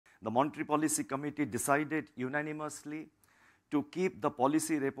The Monetary Policy Committee decided unanimously to keep the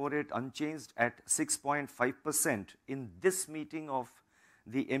policy repo rate unchanged at 6.5% in this meeting of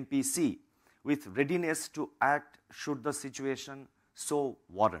the MPC, with readiness to act should the situation so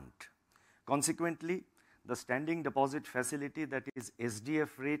warrant. Consequently, the standing deposit facility, that is SDF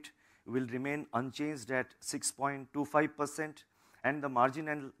rate, will remain unchanged at 6.25%, and the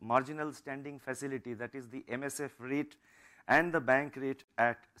marginal standing facility, that is the MSF rate, and the bank rate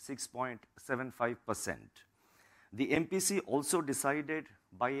at 6.75%. The MPC also decided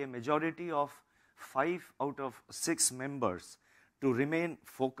by a majority of 5 out of 6 members to remain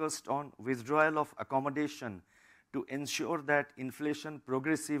focused on withdrawal of accommodation to ensure that inflation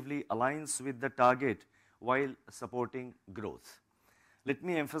progressively aligns with the target while supporting growth. Let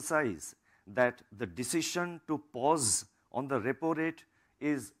me emphasize that the decision to pause on the repo rate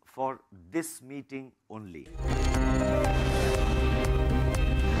is for this meeting only.